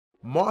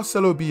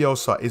Marcelo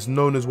Bielsa is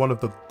known as one of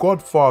the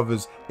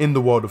godfathers in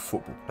the world of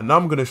football, and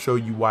I'm going to show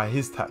you why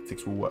his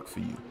tactics will work for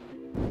you.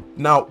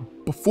 Now,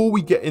 before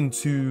we get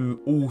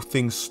into all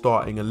things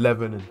starting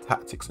 11 and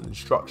tactics and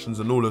instructions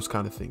and all those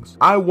kind of things,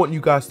 I want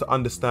you guys to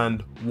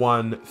understand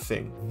one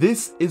thing.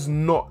 This is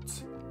not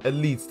a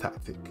Leeds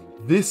tactic.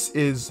 This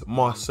is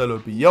Marcelo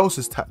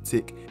Bielsa's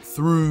tactic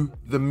through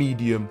the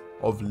medium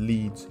of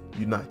Leeds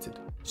United.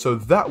 So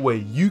that way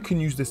you can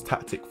use this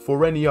tactic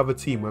for any other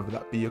team, whether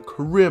that be a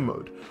career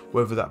mode,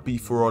 whether that be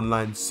for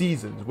online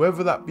seasons,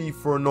 whether that be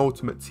for an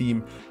ultimate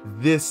team.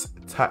 This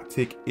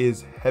tactic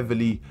is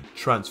heavily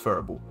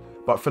transferable.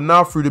 But for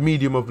now, through the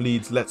medium of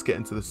Leeds, let's get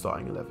into the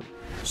starting 11.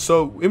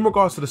 So in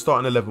regards to the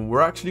starting 11, we're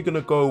actually going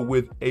to go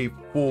with a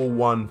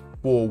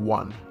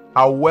 4-1-4-1.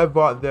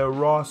 However,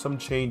 there are some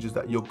changes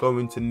that you're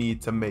going to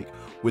need to make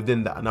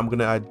within that, and I'm going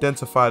to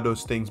identify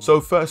those things. So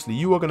firstly,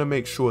 you are going to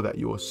make sure that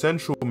your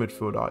central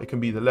midfielder, it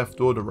can be the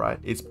left or the right,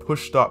 is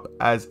pushed up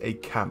as a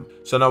cam.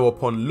 So now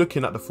upon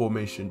looking at the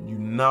formation, you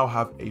now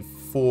have a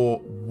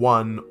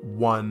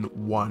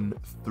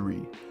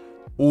 4-1-1-1-3.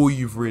 All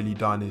you've really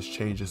done is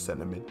change the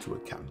centre mid to a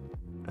cam.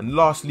 And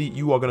lastly,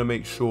 you are going to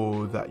make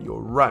sure that your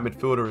right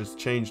midfielder is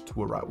changed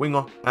to a right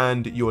winger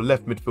and your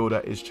left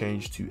midfielder is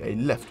changed to a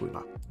left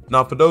winger.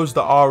 Now, for those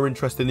that are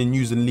interested in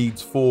using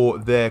Leeds for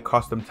their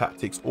custom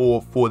tactics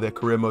or for their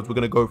career modes, we're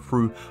going to go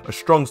through a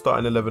strong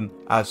starting 11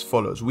 as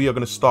follows. We are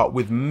going to start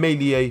with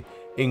Meilier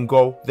in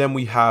goal. Then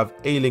we have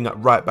Ayling at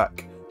right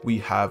back. We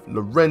have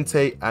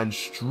Llorente and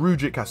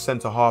Strujic at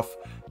centre half.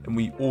 And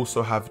we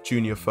also have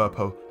Junior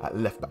Firpo at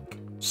left back.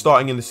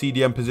 Starting in the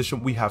CDM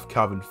position, we have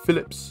Calvin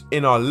Phillips.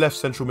 In our left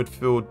central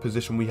midfield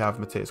position, we have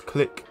Matthias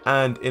Klick.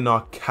 And in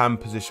our cam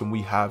position,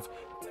 we have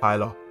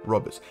Tyler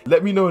Roberts.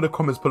 Let me know in the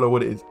comments below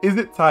what it is. Is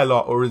it Tyler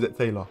or is it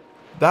Taylor?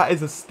 That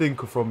is a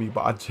stinker from me,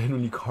 but I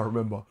genuinely can't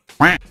remember.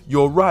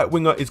 Your right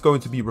winger is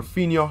going to be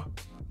Rafinha.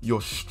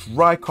 Your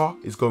striker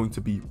is going to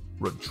be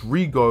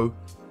Rodrigo.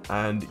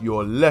 And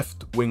your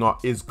left winger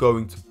is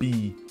going to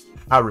be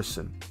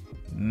Harrison.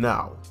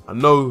 Now, I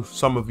know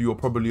some of you are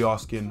probably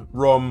asking,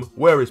 Rom,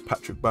 where is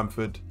Patrick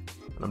Bamford?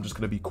 And I'm just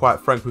going to be quite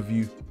frank with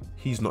you.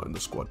 He's not in the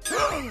squad.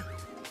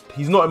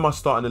 He's not in my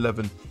starting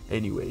 11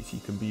 anyways. He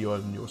can be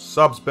on your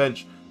subs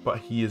bench, but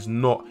he is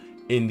not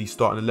in the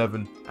starting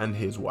 11, and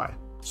here's why.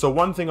 So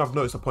one thing I've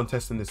noticed upon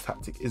testing this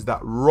tactic is that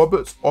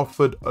Roberts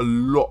offered a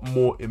lot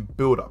more in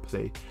build-up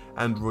play,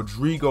 and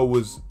Rodrigo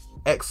was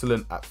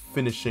excellent at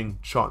finishing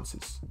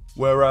chances.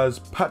 Whereas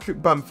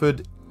Patrick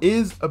Bamford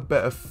is a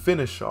better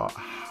finisher.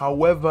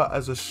 However,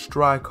 as a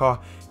striker,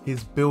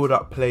 his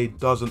build-up play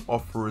doesn't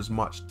offer as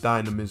much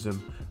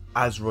dynamism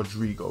as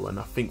Rodrigo, and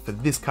I think for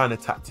this kind of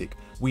tactic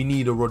we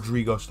need a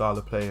Rodrigo style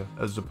of player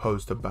as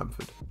opposed to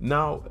Bamford.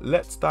 Now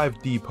let's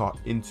dive deeper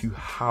into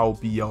how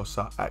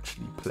Bielsa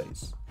actually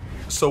plays.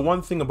 So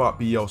one thing about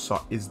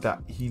Bielsa is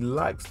that he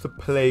likes to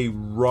play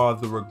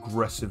rather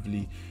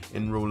aggressively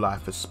in real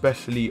life,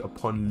 especially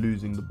upon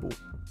losing the ball.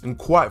 And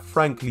quite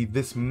frankly,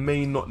 this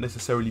may not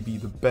necessarily be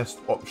the best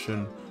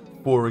option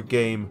for a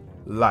game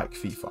like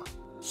FIFA.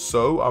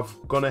 So I've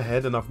gone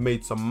ahead and I've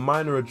made some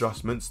minor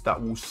adjustments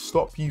that will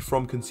stop you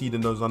from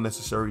conceding those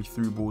unnecessary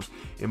through balls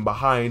in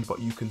behind, but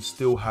you can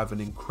still have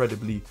an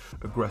incredibly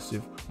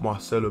aggressive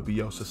Marcelo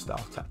Bielsa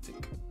style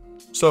tactic.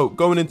 So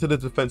going into the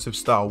defensive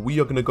style, we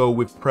are going to go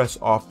with press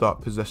after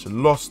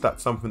possession loss.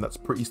 That's something that's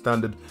pretty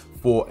standard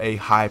for a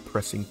high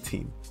pressing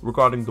team.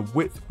 Regarding the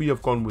width, we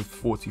have gone with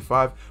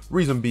 45.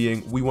 Reason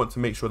being, we want to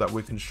make sure that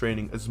we're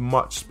constraining as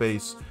much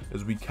space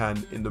as we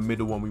can in the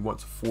middle when we want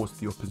to force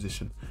the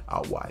opposition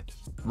out wide.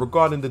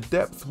 Regarding the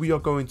depth, we are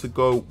going to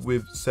go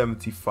with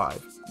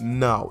 75.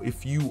 Now,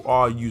 if you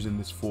are using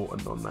this for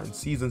an online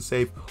season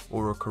save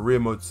or a career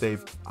mode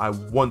save, I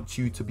want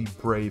you to be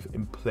brave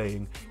in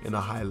playing in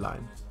a high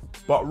line.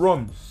 But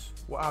Roms,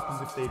 what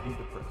happens if they beat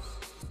the press?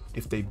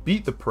 If they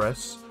beat the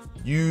press,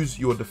 use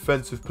your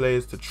defensive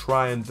players to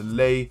try and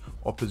delay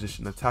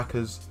opposition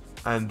attackers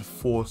and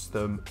force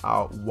them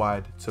out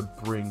wide to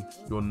bring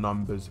your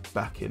numbers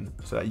back in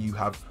so that you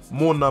have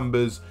more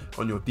numbers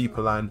on your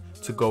deeper line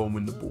to go and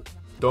win the ball.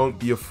 Don't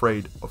be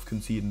afraid of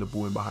conceding the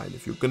ball in behind.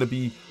 If you're going to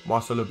be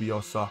Marcelo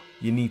Bielsa,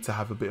 you need to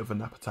have a bit of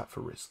an appetite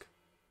for risk.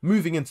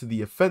 Moving into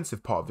the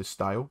offensive part of this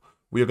style,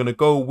 we are going to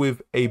go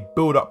with a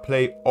build-up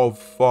play of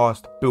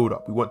fast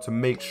build-up. We want to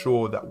make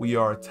sure that we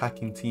are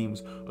attacking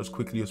teams as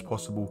quickly as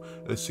possible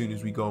as soon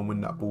as we go and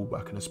win that ball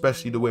back. And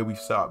especially the way we've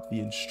set up the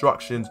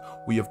instructions,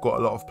 we have got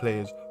a lot of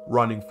players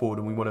running forward,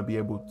 and we want to be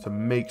able to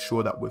make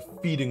sure that we're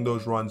feeding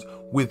those runs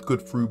with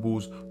good through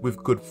balls,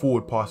 with good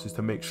forward passes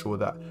to make sure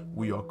that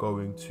we are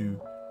going to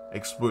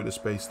exploit the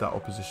space that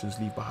oppositions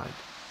leave behind.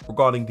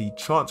 Regarding the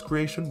chance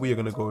creation, we are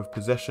going to go with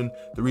possession.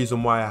 The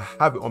reason why I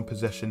have it on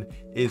possession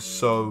is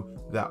so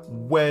that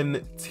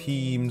when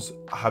teams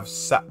have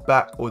sat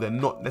back or they're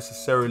not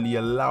necessarily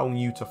allowing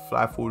you to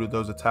fly forward with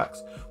those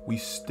attacks, we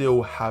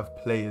still have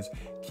players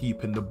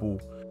keeping the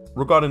ball.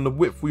 Regarding the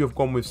width, we have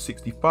gone with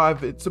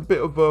 65. It's a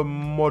bit of a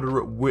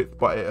moderate width,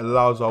 but it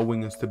allows our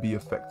wingers to be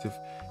effective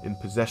in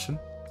possession.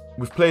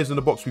 With players in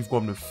the box, we've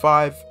gone with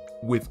 5.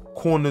 With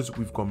corners,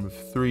 we've gone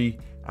with 3,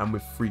 and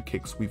with free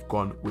kicks, we've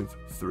gone with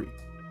 3.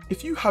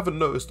 If you haven't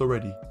noticed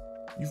already,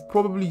 you've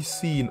probably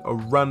seen a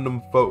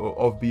random photo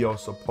of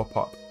Bielsa pop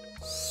up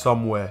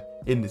somewhere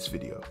in this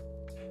video.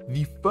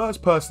 The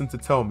first person to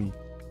tell me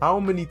how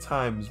many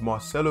times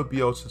Marcelo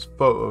Bielsa's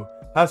photo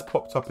has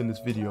popped up in this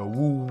video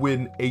will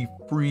win a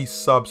free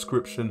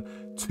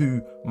subscription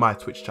to my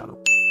Twitch channel.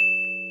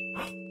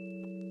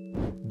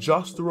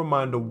 Just a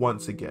reminder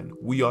once again,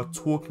 we are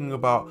talking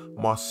about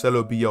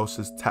Marcelo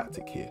Bielsa's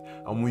tactic here,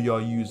 and we are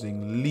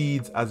using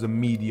Leeds as a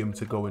medium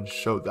to go and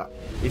show that.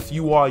 If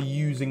you are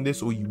using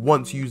this or you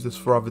want to use this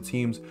for other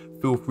teams,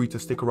 feel free to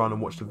stick around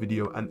and watch the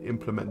video and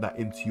implement that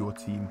into your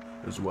team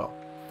as well.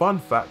 Fun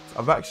fact,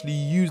 I've actually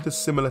used a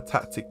similar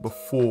tactic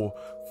before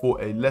for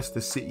a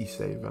Leicester City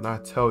save, and I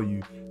tell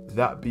you,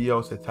 that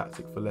Bielsa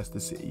tactic for Leicester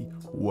City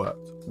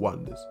worked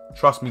wonders.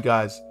 Trust me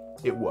guys,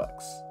 it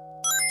works.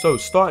 So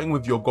starting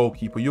with your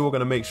goalkeeper, you're going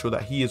to make sure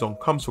that he is on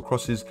comes for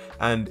crosses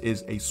and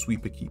is a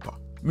sweeper keeper.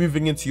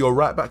 Moving into your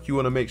right back, you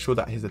want to make sure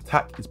that his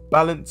attack is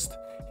balanced,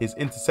 his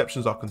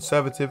interceptions are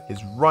conservative,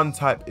 his run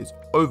type is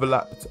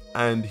overlapped,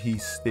 and he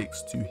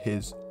sticks to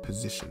his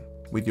position.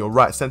 With your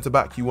right centre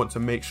back, you want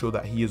to make sure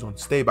that he is on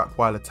stay back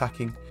while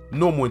attacking,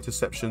 normal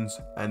interceptions,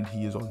 and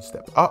he is on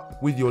step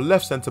up. With your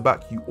left centre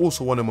back, you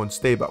also want him on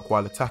stay back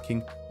while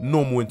attacking,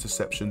 normal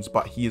interceptions,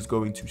 but he is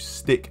going to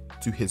stick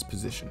to his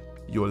position.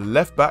 Your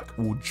left back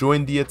will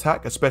join the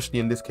attack, especially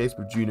in this case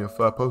with Junior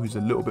Firpo, who's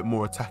a little bit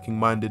more attacking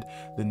minded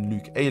than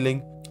Luke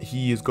Ayling.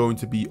 He is going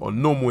to be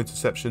on normal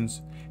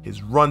interceptions,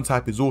 his run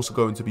type is also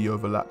going to be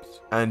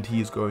overlapped, and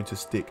he is going to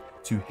stick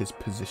to his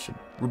position.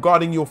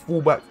 Regarding your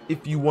fullback,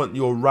 if you want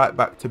your right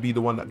back to be the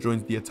one that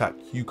joins the attack,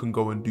 you can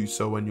go and do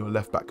so, and your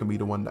left back can be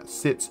the one that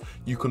sits.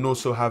 You can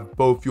also have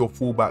both your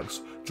fullbacks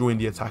join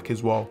the attack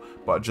as well,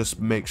 but just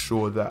make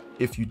sure that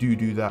if you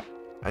do that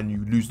and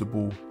you lose the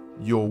ball,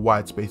 your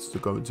wide spaces are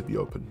going to be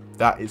open.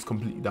 That is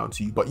completely down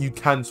to you, but you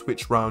can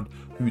switch around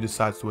who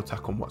decides to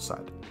attack on what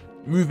side.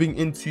 Moving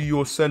into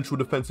your central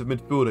defensive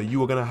midfielder,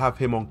 you are going to have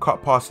him on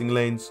cut passing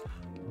lanes,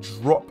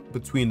 drop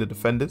between the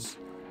defenders,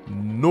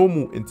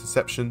 normal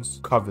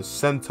interceptions, covers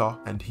center,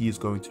 and he is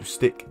going to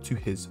stick to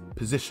his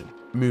position.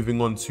 Moving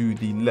on to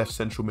the left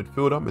central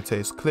midfielder,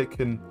 Matthijs Klick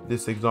in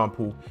this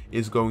example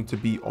is going to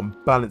be on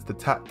balanced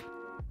attack.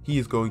 He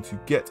is going to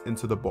get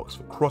into the box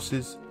for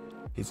crosses.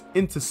 His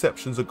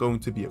interceptions are going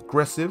to be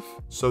aggressive.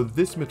 So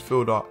this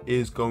midfielder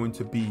is going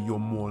to be your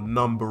more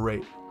number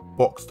 8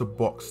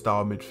 box-to-box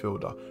style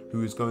midfielder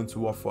who is going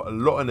to offer a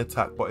lot in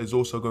attack, but is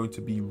also going to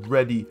be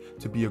ready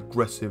to be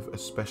aggressive,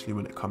 especially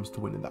when it comes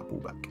to winning that ball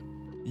back.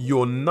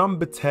 Your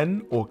number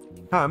 10 or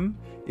cam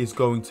is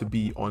going to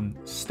be on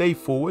stay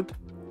forward.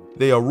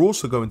 They are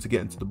also going to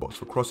get into the box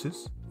for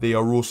crosses. They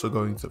are also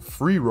going to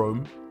free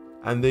roam,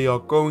 and they are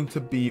going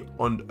to be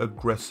on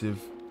aggressive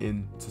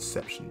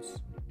interceptions.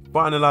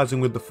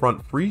 Finalizing with the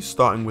front three,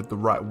 starting with the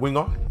right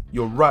winger.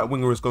 Your right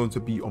winger is going to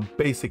be on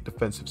basic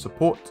defensive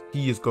support.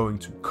 He is going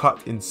to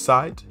cut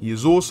inside. He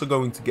is also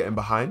going to get in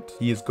behind.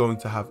 He is going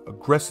to have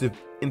aggressive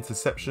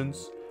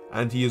interceptions,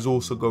 and he is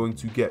also going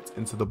to get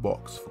into the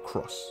box for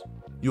cross.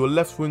 Your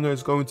left winger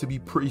is going to be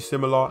pretty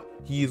similar.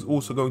 He is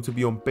also going to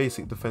be on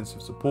basic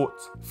defensive support.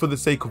 For the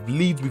sake of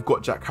Leeds, we've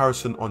got Jack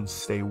Harrison on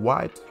stay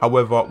wide.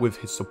 However, with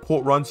his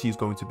support runs, he's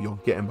going to be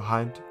on getting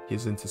behind.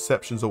 His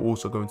interceptions are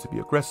also going to be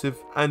aggressive,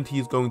 and he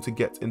is going to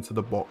get into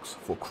the box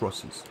for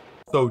crosses.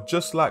 So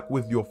just like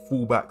with your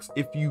fullbacks,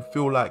 if you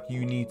feel like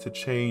you need to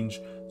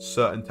change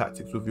certain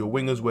tactics with your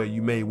wingers, where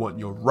you may want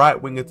your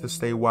right winger to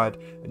stay wide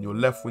and your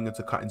left winger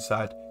to cut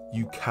inside,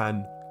 you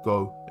can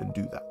go and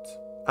do that.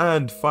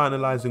 And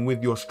finalizing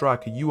with your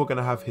striker, you are going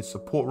to have his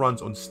support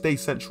runs on stay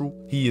central.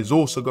 He is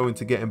also going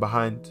to get in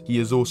behind. He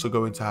is also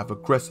going to have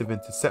aggressive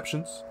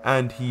interceptions,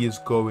 and he is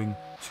going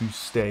to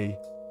stay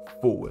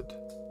forward.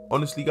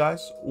 Honestly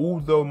guys,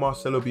 although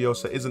Marcelo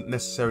Bielsa isn't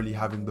necessarily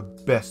having the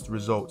best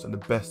results and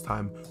the best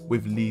time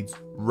with Leeds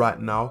right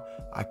now,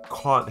 I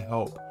can't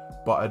help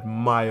but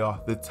admire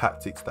the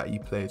tactics that he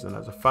plays. And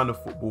as a fan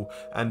of football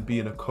and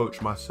being a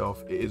coach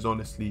myself, it is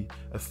honestly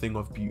a thing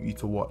of beauty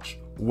to watch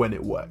when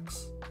it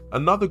works.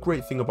 Another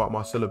great thing about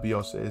Marcelo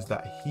Bielsa is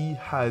that he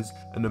has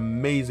an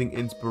amazing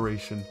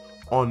inspiration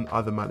on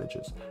other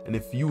managers. And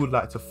if you would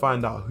like to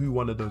find out who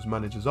one of those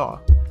managers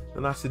are,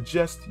 then I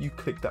suggest you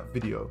click that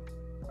video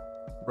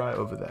right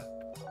over there.